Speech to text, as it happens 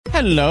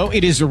Hello,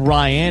 it is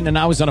Ryan, and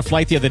I was on a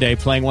flight the other day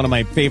playing one of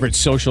my favorite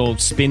social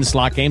spin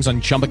slot games on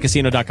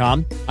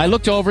ChumbaCasino.com. I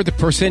looked over at the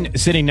person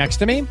sitting next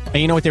to me, and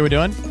you know what they were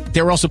doing?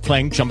 They were also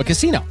playing Chumba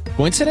Casino.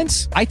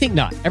 Coincidence? I think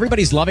not.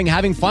 Everybody's loving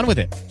having fun with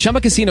it.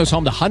 Chumba Casino is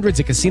home to hundreds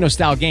of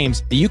casino-style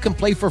games that you can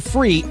play for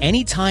free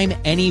anytime,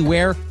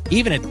 anywhere,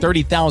 even at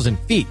 30,000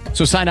 feet.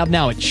 So sign up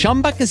now at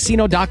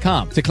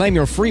ChumbaCasino.com to claim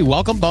your free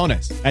welcome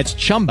bonus. That's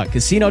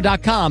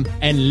ChumbaCasino.com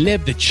and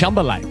live the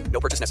Chumba life.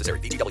 No purchase necessary.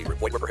 VGW.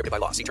 Void where prohibited by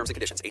law. See terms and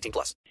conditions. 18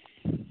 plus.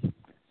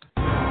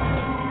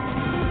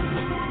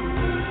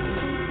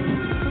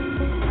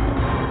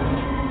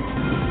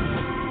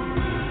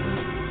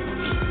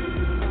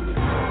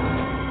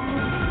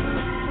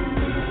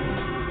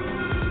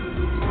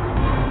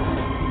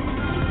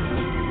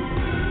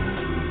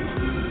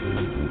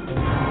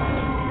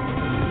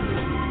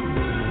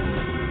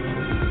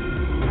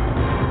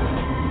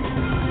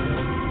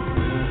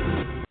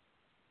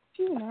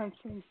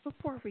 Announcements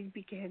before we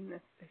begin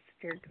this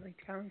Fairly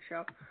Town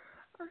show.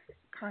 Our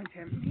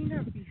content may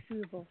not be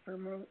suitable for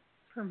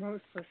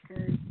most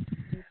listeners.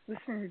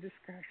 Listener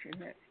discretion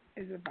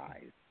is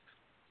advised.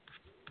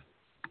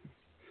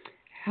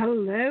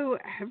 Hello,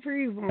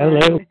 everyone.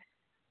 Hello.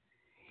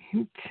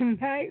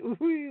 Tonight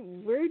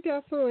we're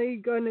definitely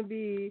going to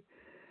be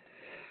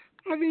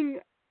taking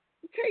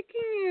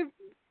a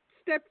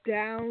step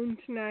down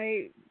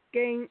tonight,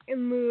 getting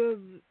in lieu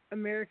of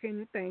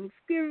American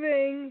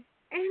Thanksgiving.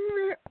 And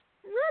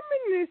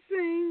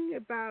reminiscing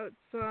about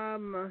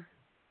some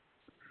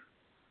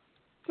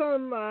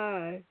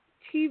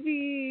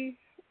TV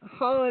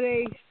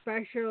holiday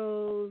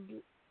specials.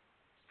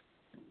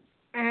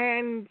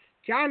 And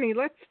Johnny,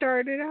 let's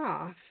start it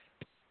off.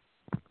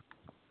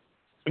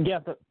 Yeah,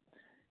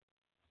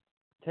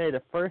 tell you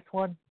the first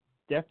one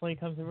definitely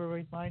comes to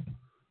everybody's mind.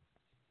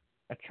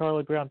 A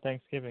Charlie Brown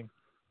Thanksgiving.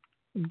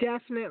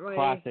 Definitely.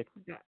 Classic.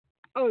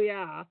 Oh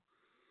yeah.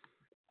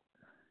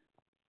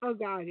 Oh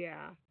God,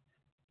 yeah.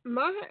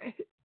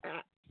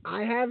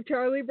 I have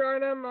Charlie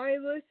Brown on my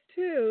list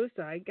too,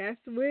 so I guess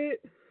Charlie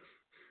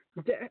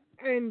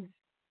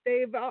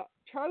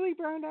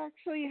Brown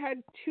actually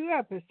had 2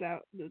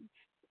 episodes: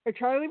 a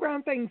Charlie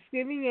Brown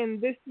Thanksgiving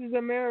and This Is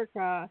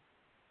America.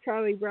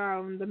 Charlie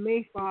Brown, the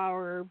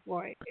Mayflower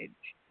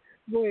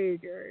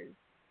Voyagers,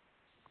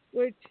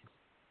 which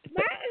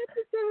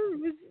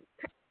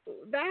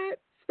that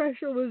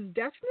special was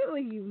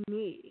definitely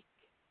unique.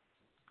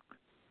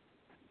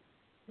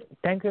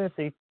 Thank goodness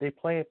they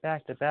play it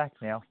back to back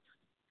now.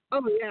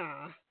 Oh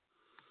yeah.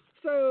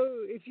 So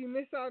if you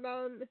miss out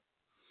on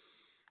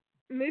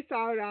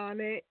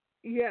it,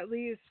 you at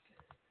least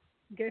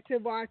get to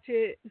watch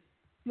it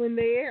when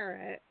they air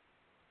it.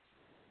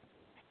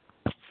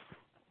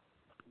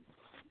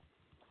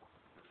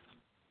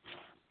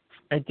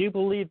 I do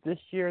believe this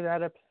year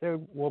that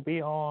episode will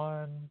be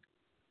on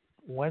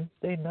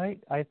Wednesday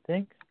night, I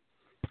think.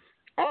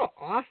 Oh,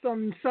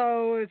 awesome.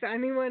 So if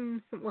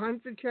anyone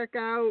wants to check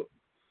out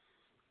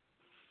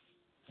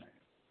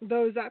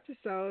those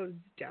episodes,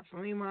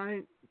 definitely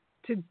want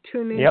to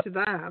tune into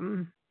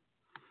them.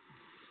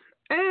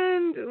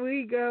 And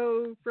we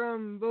go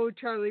from Bo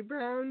Charlie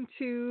Brown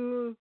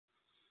to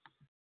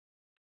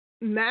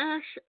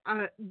MASH,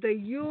 the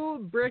Yule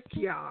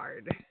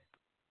Brickyard,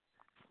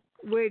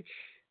 which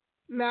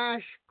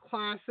MASH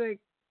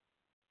classic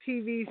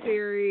TV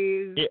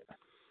series. Yeah.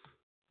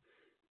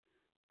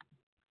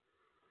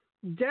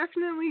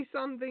 Definitely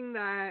something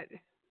that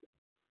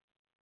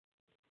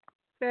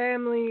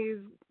families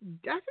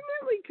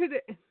definitely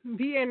could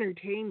be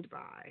entertained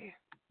by,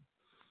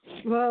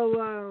 let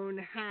alone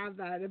have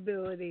that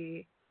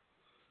ability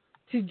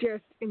to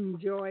just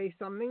enjoy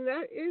something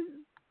that is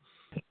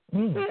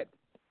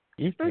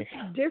that's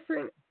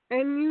different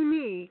and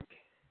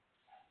unique.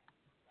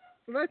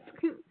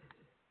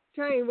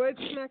 Johnny, what's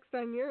next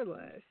on your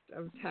list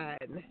of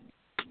 10?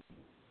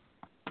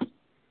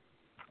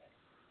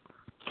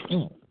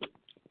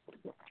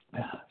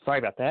 Sorry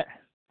about that.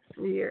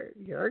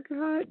 You're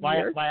good.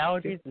 My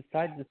allergies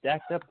decided to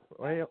stack up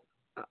right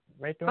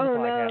during the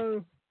podcast.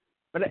 No.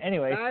 But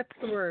anyway. That's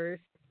the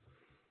worst.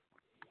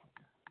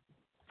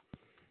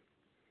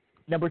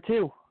 Number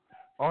 2,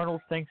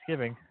 Arnold's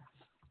Thanksgiving.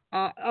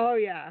 Oh,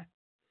 yeah.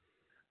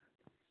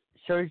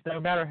 Shows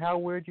no matter how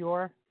weird you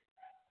are,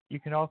 you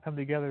can all come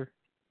together.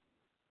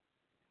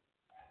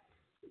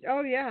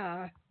 Oh,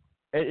 yeah.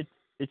 It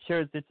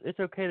shows it's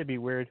okay to be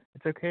weird.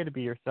 It's okay to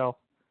be yourself.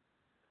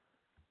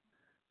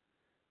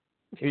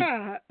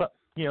 Yeah. But,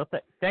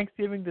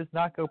 Thanksgiving does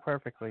not go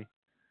perfectly.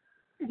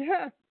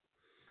 Yeah.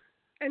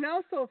 And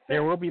also,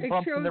 there will be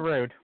bumps in the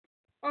road.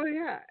 Oh,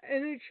 yeah.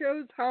 And it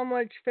shows how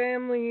much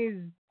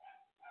families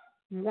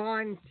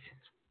want.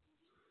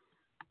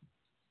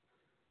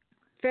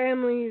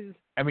 Families.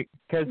 I mean,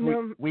 because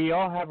we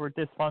all have our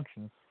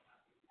dysfunctions.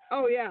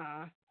 Oh,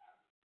 yeah.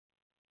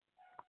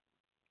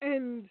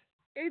 And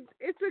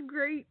it's a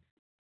great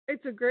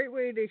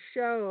way to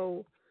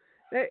show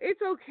that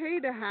it's okay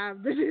to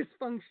have the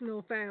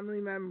dysfunctional family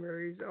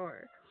members,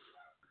 or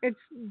it's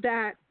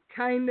that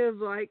kind of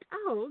like,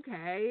 oh,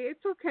 okay,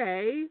 it's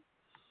okay.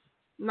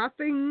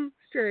 Nothing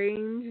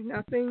strange,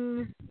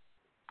 nothing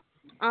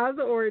out of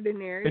the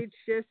ordinary. It's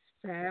just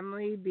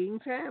family being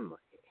family.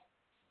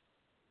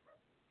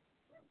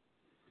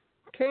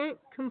 Can't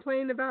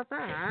complain about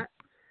that.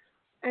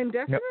 And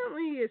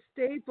definitely a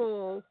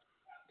staple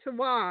to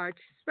watch,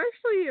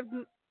 especially if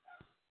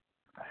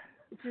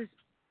to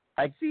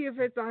see if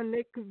it's on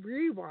Nick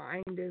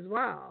Rewind as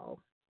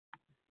well.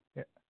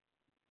 Yeah.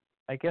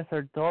 I guess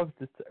our dogs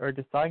are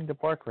deciding to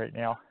bark right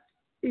now.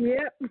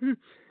 Yep.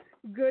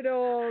 Good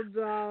old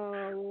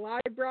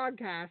live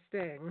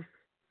broadcasting.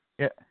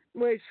 Yeah.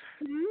 Which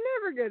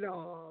never get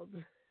old.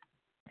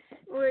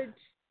 Which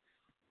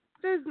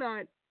does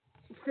not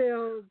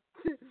feel...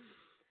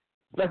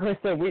 Like I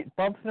said,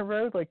 bumps in the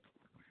road, like...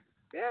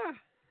 Yeah.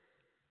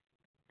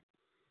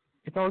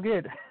 It's all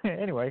good.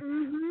 Anyway.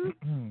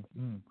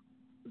 Mm-hmm.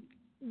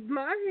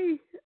 My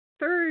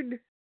third...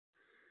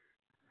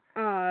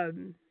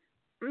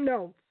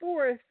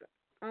 fourth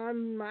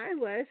on my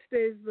list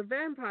is The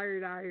Vampire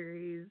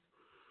Diaries,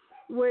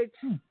 which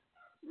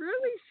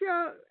really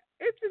show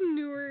it's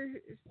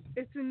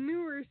a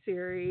newer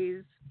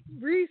series.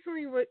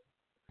 Recently, what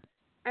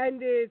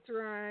ended its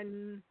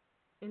run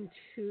in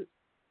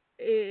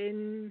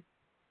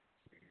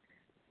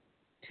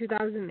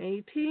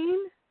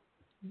 2018.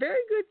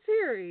 Very good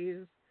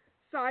series,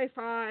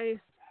 sci-fi,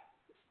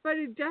 but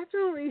it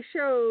definitely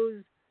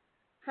shows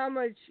how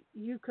much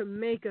you can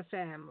make a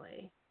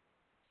family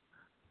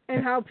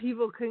and how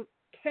people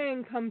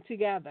can come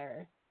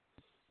together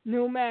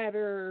no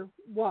matter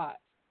what,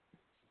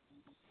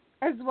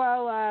 as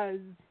well as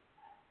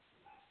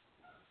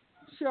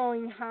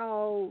showing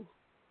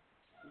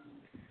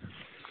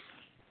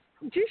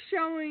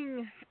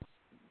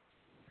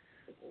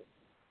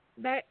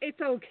that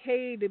it's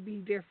okay to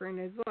be different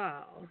as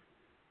well.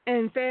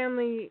 And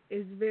family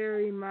is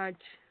very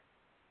much,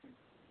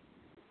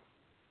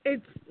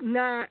 it's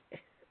not,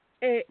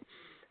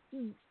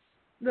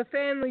 the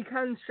family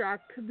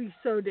construct could be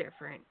so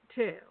different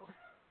too.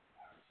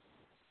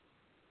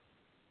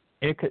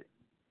 It could,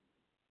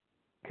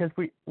 because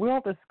we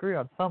all disagree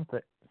on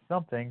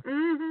something.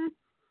 Mhm.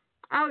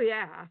 Oh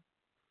yeah.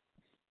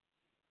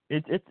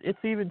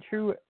 It's even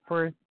true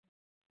for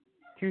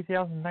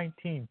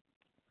 2019.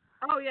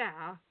 Oh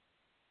yeah.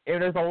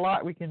 And there's a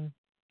lot we can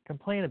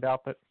complain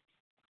about, but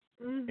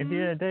at the end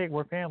of the day,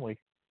 we're family.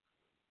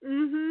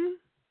 Mhm.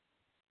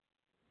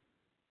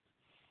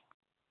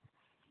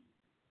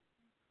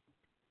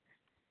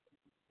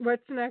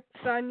 What's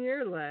next on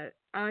your list?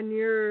 On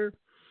your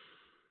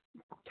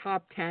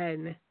top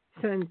 10?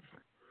 Since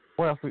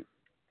What else?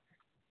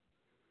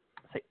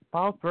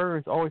 Bob's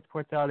Burgers always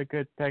puts out a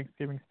good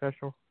Thanksgiving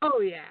special.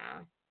 oh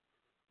yeah,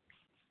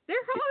 their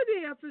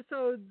holiday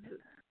episodes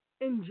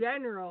in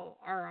general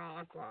are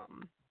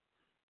awesome.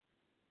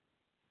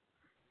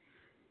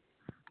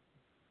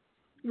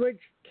 Which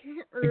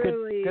can't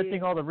really. Good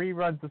thing all the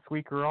reruns this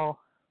week are all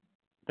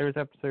those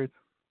episodes.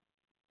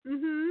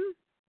 Mhm.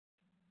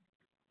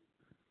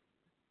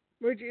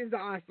 Which is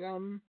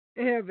awesome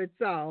in of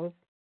itself.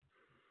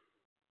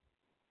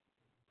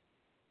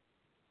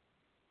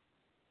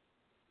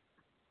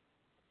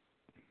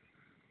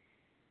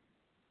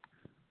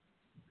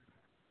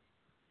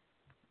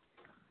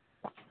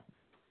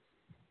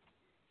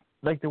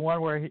 Like the one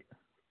where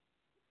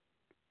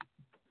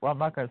well, I'm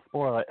not going to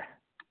spoil it.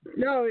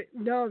 No,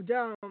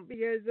 don't,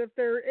 because if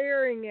they're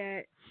airing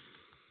it,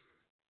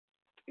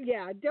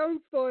 yeah,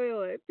 don't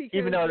spoil it. Because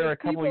Even though they're a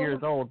couple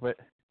years old, but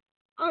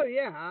oh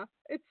yeah,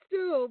 it's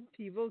still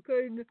people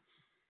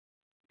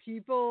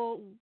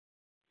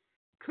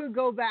could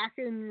go back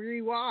and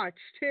rewatch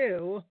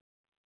too.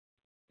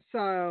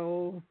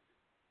 So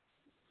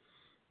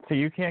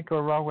you can't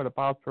go wrong with a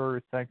Bob's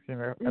Burgers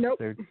Thanksgiving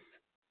episode. nope.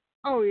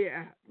 Oh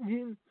yeah,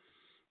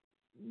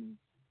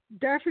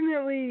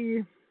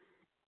 definitely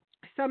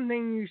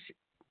something you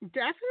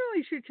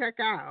definitely should check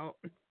out.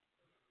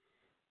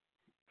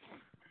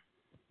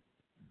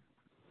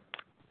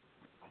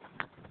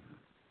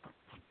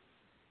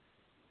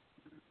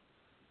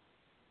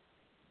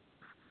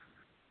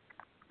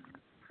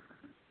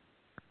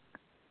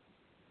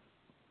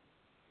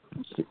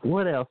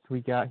 What else we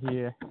got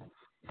here?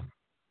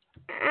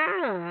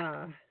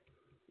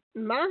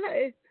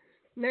 My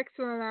next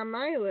one on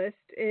my list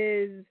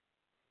is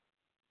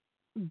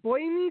Boy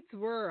Meets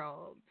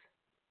World,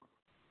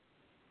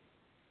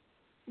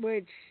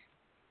 which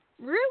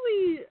runs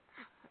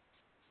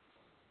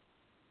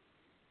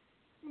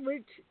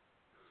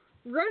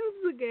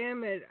the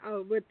gamut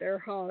with their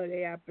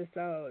holiday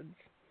episodes.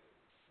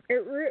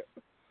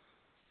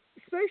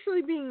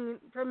 Especially being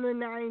from the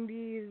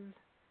 90s,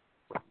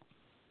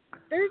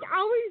 there's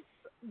always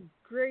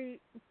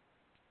great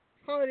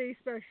holiday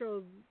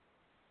specials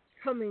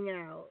coming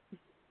out.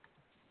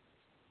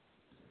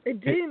 It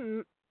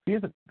didn't.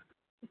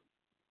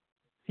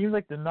 Seems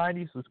like the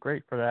 90s was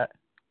great for that.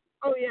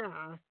 Oh,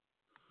 yeah. And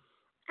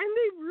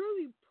they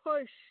really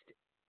pushed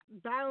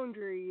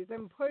boundaries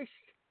and pushed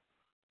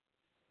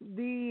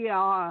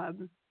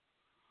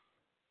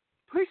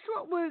pushed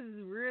what was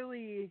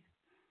really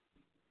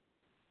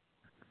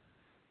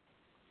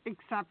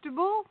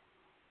acceptable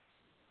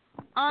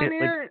on Like,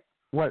 air.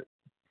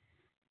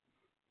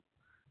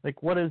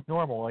 what is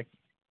normal? Like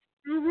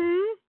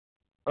Mhm.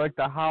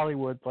 the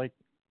Hollywood, like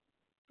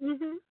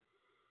Mhm.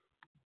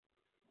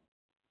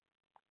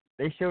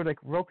 they showed like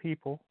real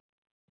people.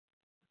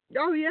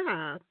 Oh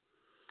yeah.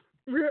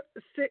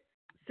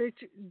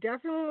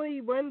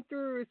 Definitely went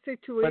through But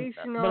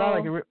situational. not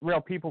like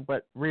real people,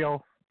 but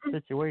real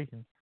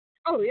situations.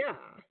 Oh yeah.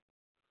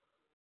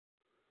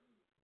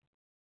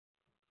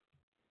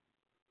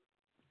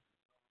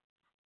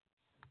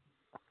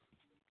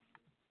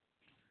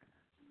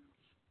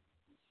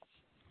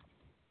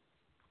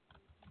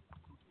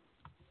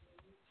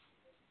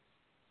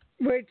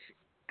 Which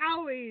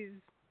always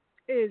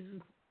is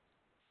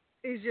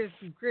just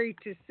great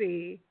to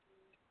see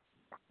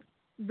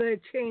the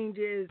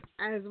changes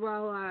as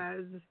well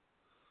as.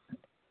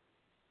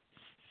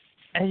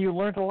 And you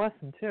learned a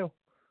lesson too.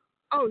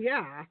 Oh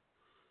yeah.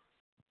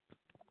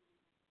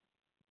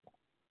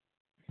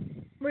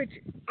 Which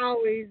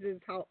always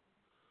is help.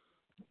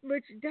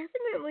 Which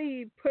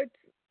definitely puts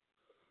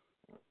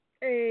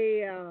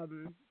a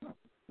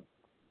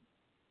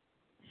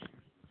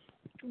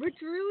which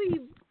really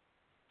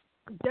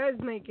does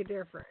make a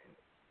difference.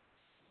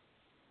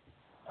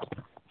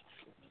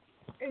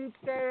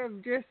 Instead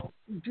of just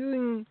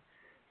doing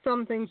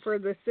something for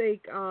the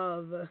sake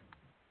of.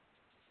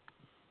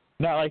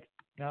 Not like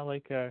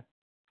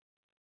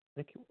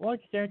well,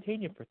 just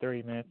entertain you for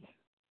 30 minutes.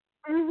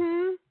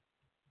 Mhm.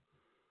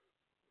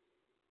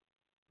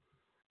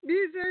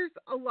 Because there's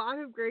a lot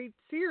of great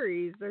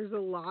series. There's a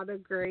lot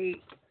of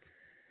great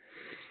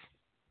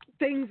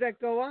things that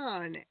go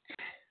on.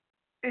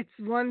 It's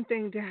one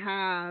thing to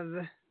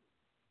have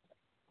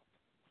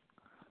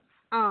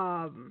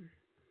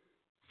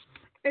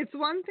it's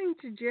one thing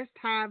to just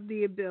have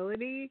the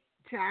ability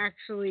to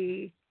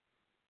actually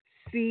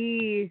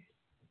see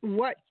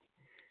what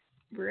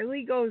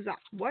really goes on,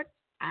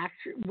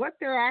 what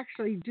they're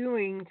actually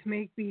doing to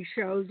make these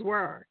shows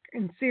work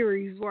and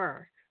series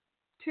work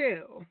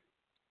too.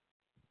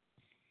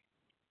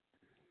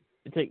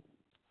 It's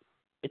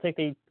like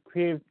they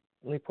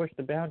creatively push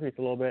the boundaries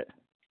a little bit.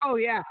 Oh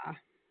yeah.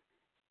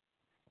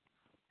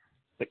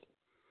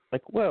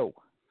 Like whoa.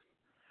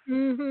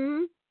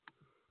 Mhm.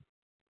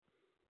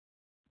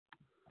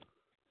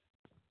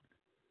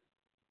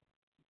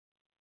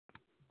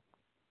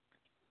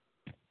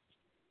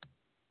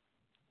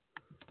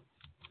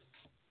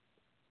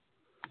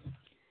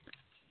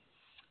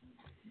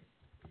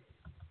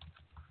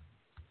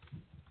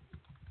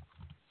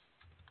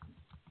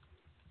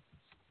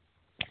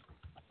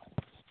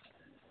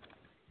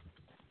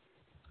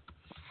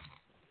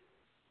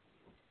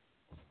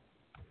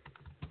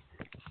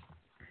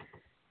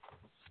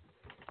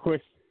 Of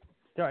course,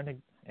 starting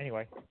to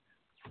anyway.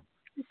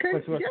 Of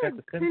course, we got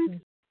the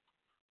Simpsons.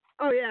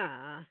 Oh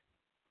yeah.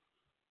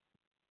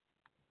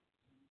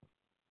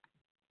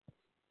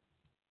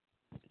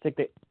 It's like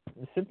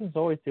the Simpsons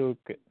always do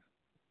good.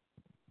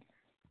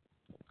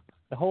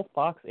 The whole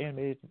Fox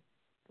animated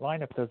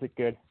lineup does it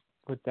good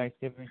with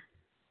Thanksgiving.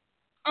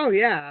 Oh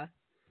yeah.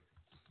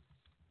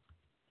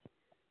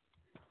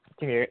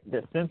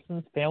 The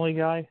Simpsons, Family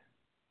Guy,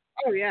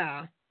 Oh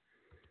yeah.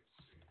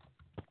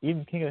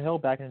 even King of the Hill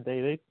back in the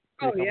day, they did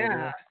a Oh couple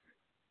yeah. of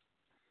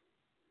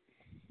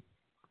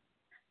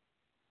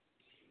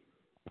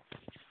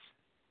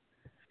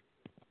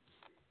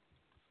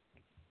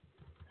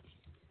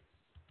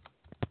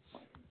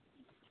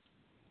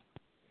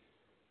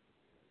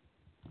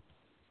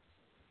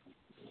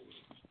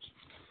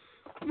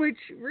Which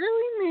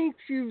really makes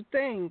you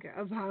think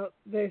about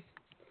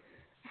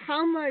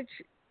how much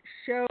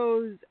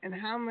shows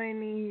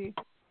and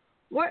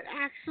what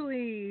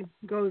actually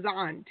goes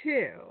on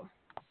too.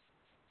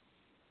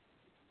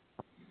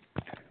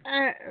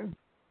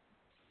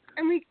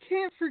 And we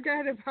can't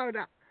forget about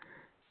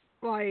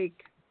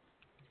like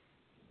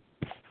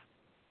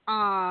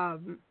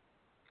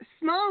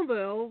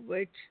Smallville,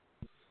 which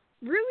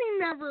really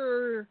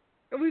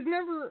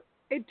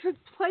it took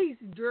place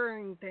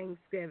during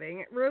Thanksgiving.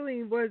 It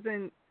really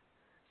wasn't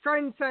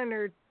front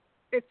centered.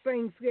 It's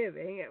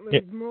Thanksgiving. It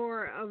was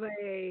more of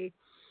a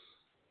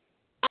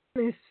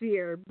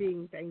atmosphere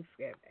being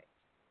Thanksgiving,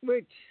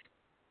 which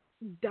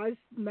does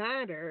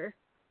matter.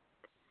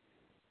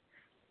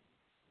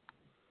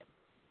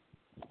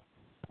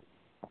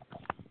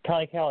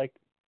 kind of like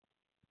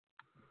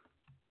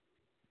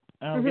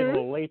I don't get a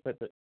little late, but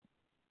kind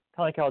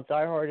of like how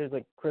Die Hard is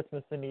like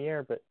Christmas in the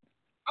air, but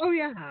Oh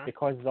yeah, it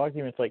causes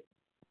arguments like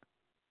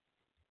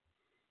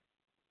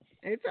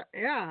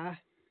yeah.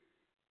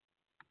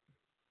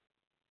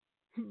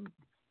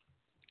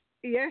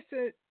 Yes,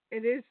 it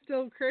is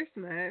still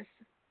Christmas,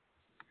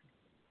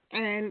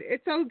 and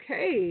it's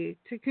okay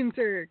to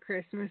consider it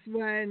Christmas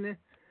when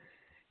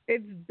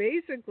it's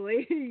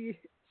basically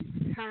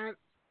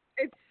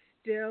it's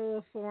still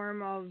a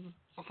form of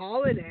a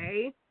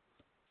holiday.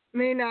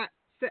 May not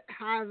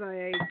have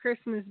a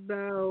Christmas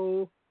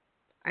bow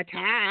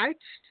attached,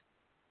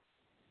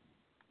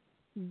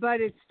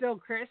 but it's still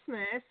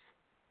Christmas.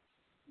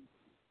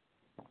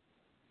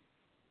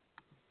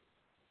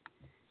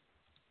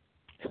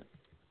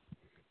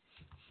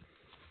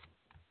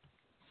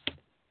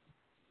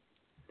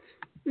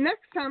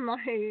 next time I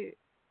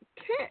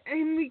can't,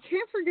 and we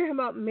can't forget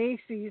about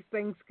Macy's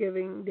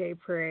Thanksgiving Day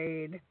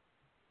Parade,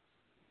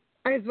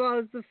 as well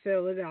as the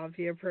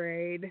Philadelphia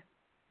Parade.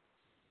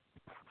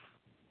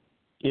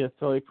 Yeah,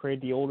 Philly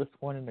Parade, the oldest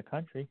one in the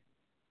country.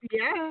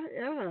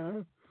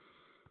 Yeah.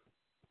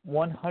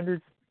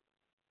 100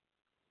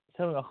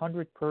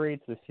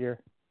 parades this year.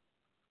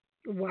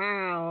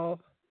 Wow.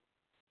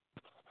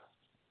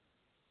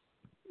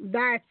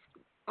 That's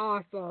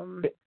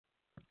awesome.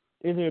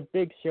 There's a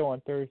big show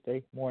on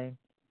Thursday morning.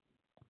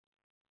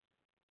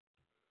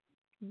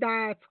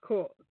 That's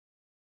cool.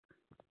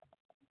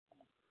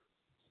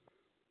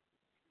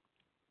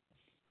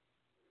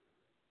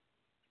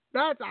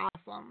 That's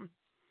awesome.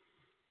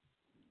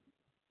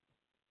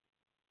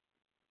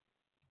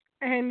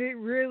 And it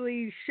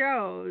really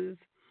shows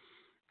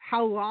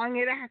how long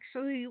it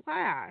actually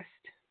lasts.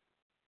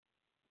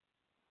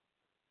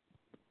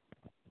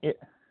 Yeah.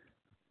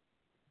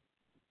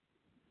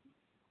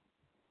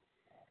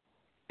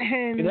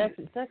 And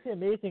It's actually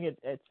amazing.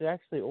 It's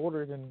actually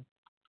older than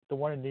the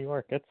one in New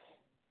York. That's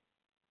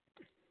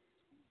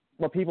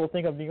what people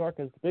think of New York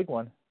as the big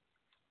one.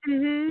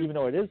 Mm-hmm. Even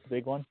though it is the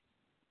big one,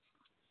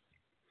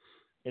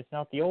 it's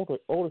not the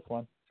oldest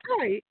one.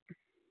 Right.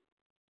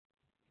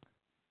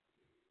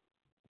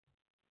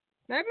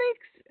 That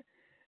makes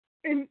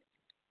sense.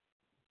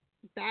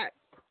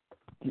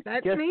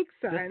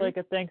 Just like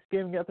a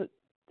Thanksgiving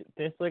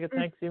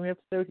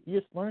episode. You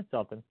just learned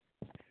something.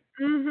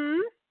 Mhm.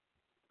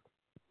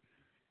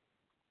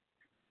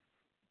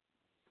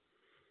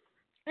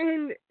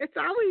 And it's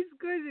always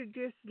good to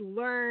just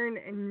learn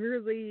and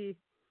really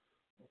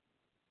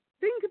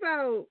think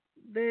about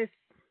this.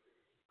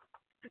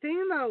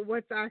 Think about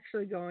what's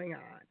actually going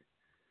on.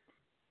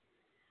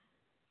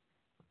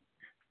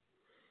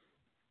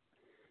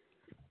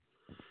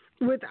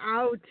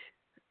 Without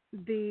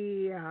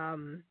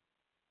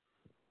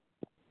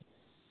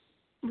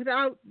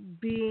without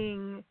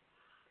being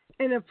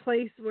in a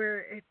place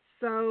where it's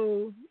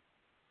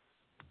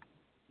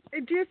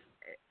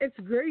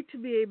great to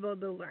be able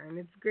to learn.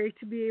 It's great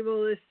to be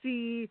able to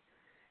see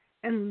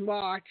and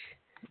watch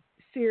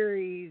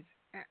series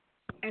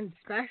and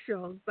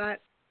specials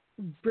that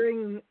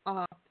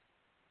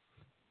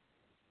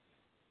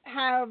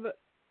have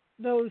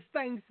those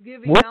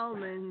Thanksgiving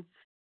elements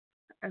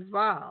as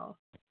well.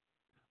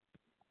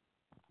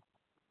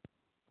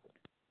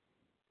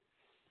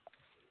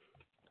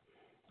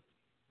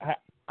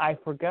 I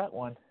forgot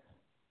one.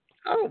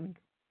 Oh.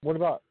 What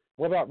about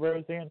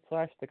Roseanne /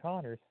 the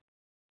Connors?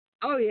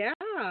 Oh yeah.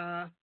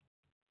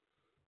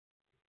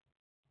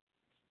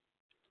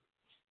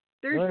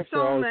 There's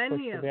so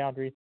many of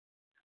them.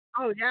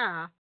 Oh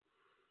yeah.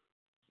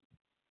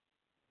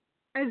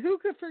 And who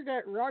could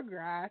forget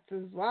Rugrats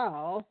as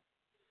well?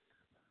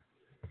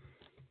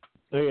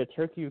 So yeah,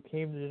 Turkey Who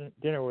Came to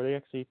Dinner, where they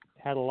actually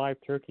had a live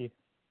turkey.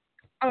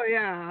 Oh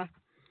yeah.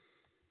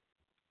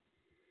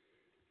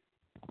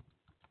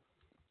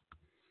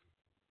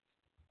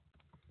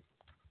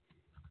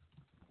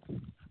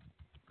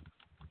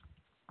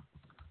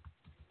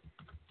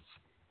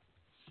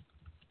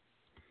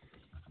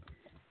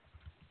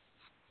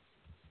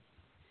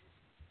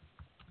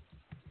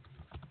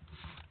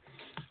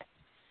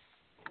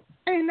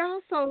 And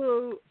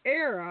also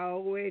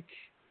Arrow, which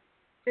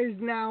is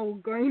now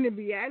going to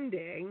be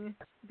ending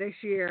this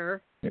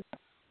year,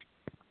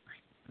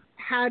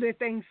 had a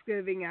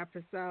Thanksgiving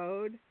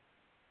episode.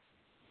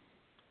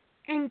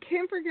 And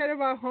can't forget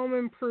about Home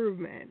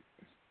Improvement,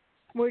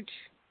 which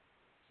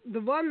the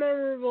one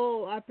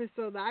memorable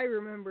episode I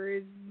remember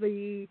is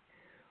the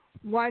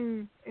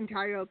one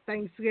entitled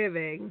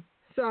Thanksgiving.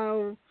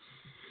 So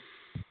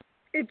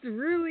it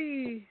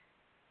really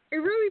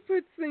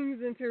puts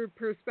things into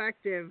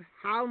perspective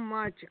how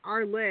much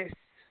our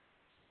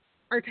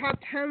top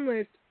 10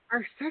 lists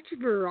are such a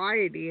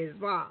variety as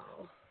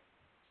well.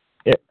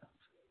 Yeah.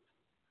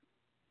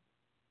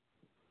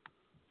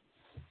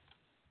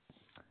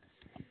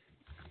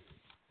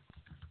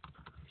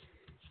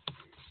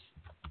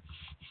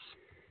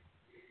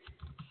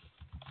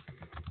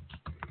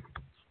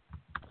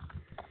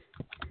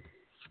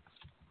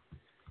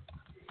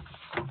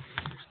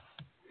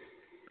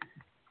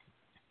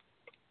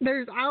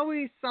 There's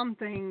always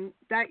something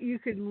that you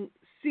can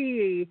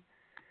see,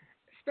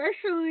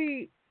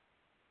 especially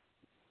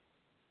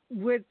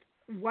with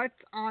what's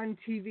on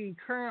TV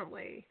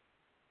currently.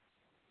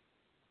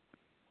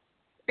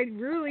 It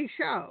really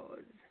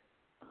shows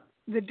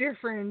the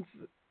difference.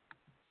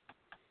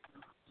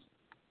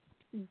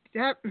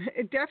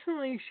 It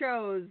definitely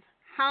shows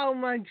how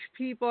much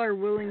people are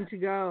willing to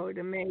go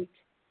to make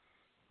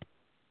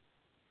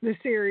the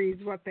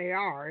series what they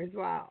are as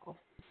well.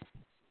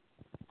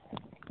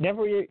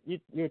 Never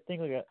you'd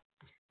think like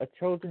a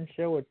chosen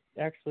show would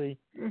actually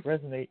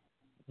resonate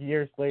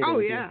years later. Oh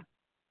yeah.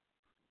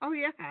 Oh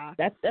yeah.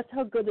 That's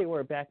how good they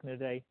were back in the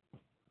day.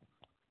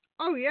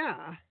 Oh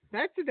yeah.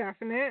 That's a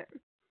definite.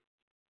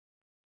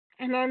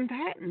 And on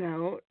that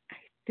note, I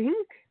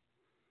think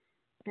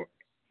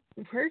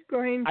we're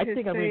going to I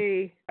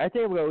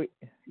think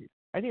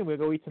we'll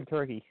go eat some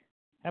turkey.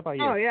 How about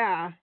you? Oh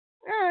yeah.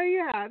 Oh,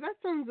 yeah, that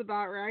sounds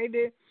about right.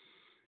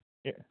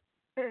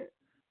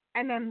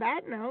 And on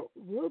that note,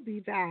 we'll be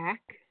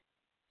back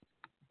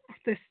at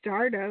the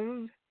start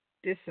of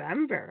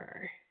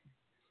December,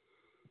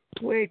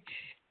 which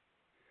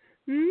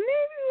maybe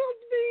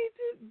we'll be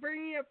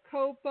bringing up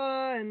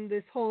Copa and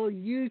this whole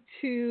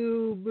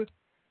YouTube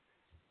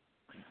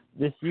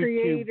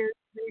creator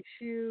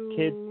issue.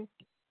 Kid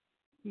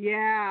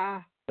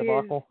yeah.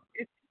 debacle.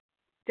 It's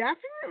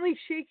definitely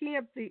shaking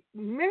up the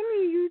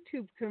many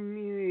YouTube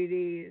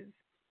communities.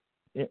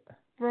 Yeah.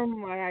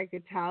 From what I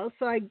could tell.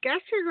 So I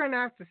guess you're going to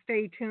have to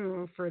stay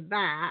tuned for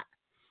that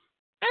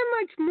and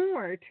much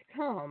more to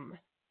come.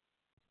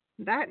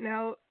 On that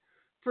note,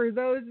 for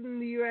those in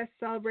the U.S.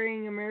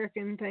 celebrating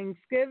American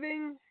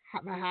Thanksgiving,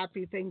 have a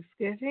happy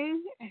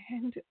Thanksgiving,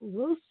 and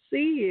we'll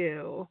see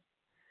you.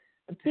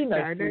 Be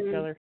nice to each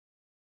other.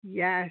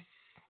 Yes.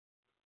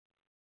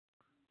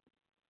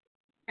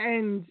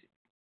 And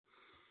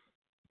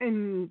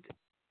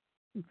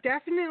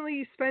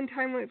definitely spend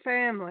time with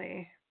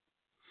family.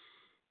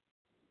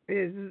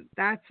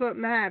 That's what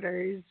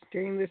matters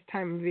during this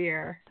time of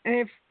year. And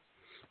if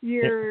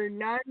you're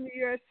not in the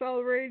U.S.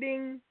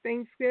 celebrating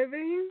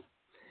Thanksgiving,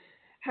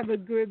 have a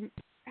good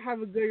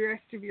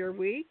rest of your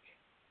week,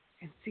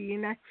 and see you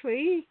next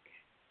week.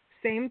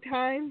 Same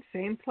time,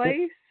 same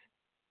place.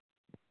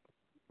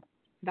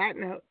 That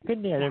note.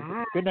 Good night,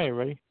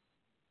 everybody.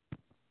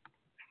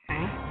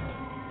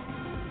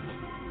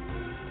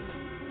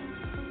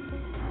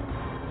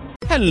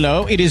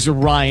 Hello, it is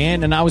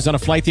Ryan, and I was on a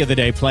flight the other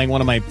day playing one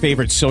of my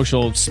favorite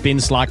social spin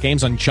slot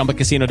games on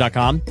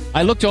ChumbaCasino.com.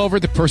 I looked over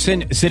at the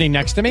person sitting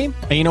next to me,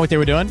 and you know what they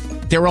were doing?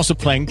 They were also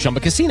playing Chumba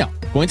Casino.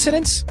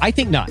 Coincidence? I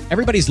think not.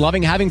 Everybody's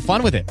loving having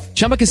fun with it.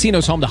 Chumba Casino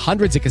is home to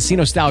hundreds of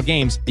casino-style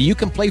games that you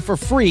can play for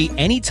free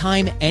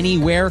anytime,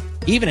 anywhere,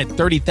 even at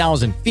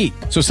 30,000 feet.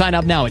 So sign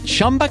up now at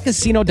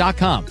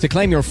ChumbaCasino.com to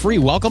claim your free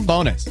welcome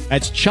bonus.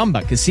 That's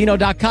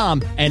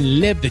ChumbaCasino.com and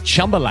live the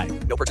Chumba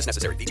life. No purchase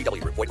necessary.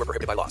 VGW Group. Void where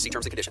prohibited by law. See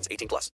terms and conditions. 18+.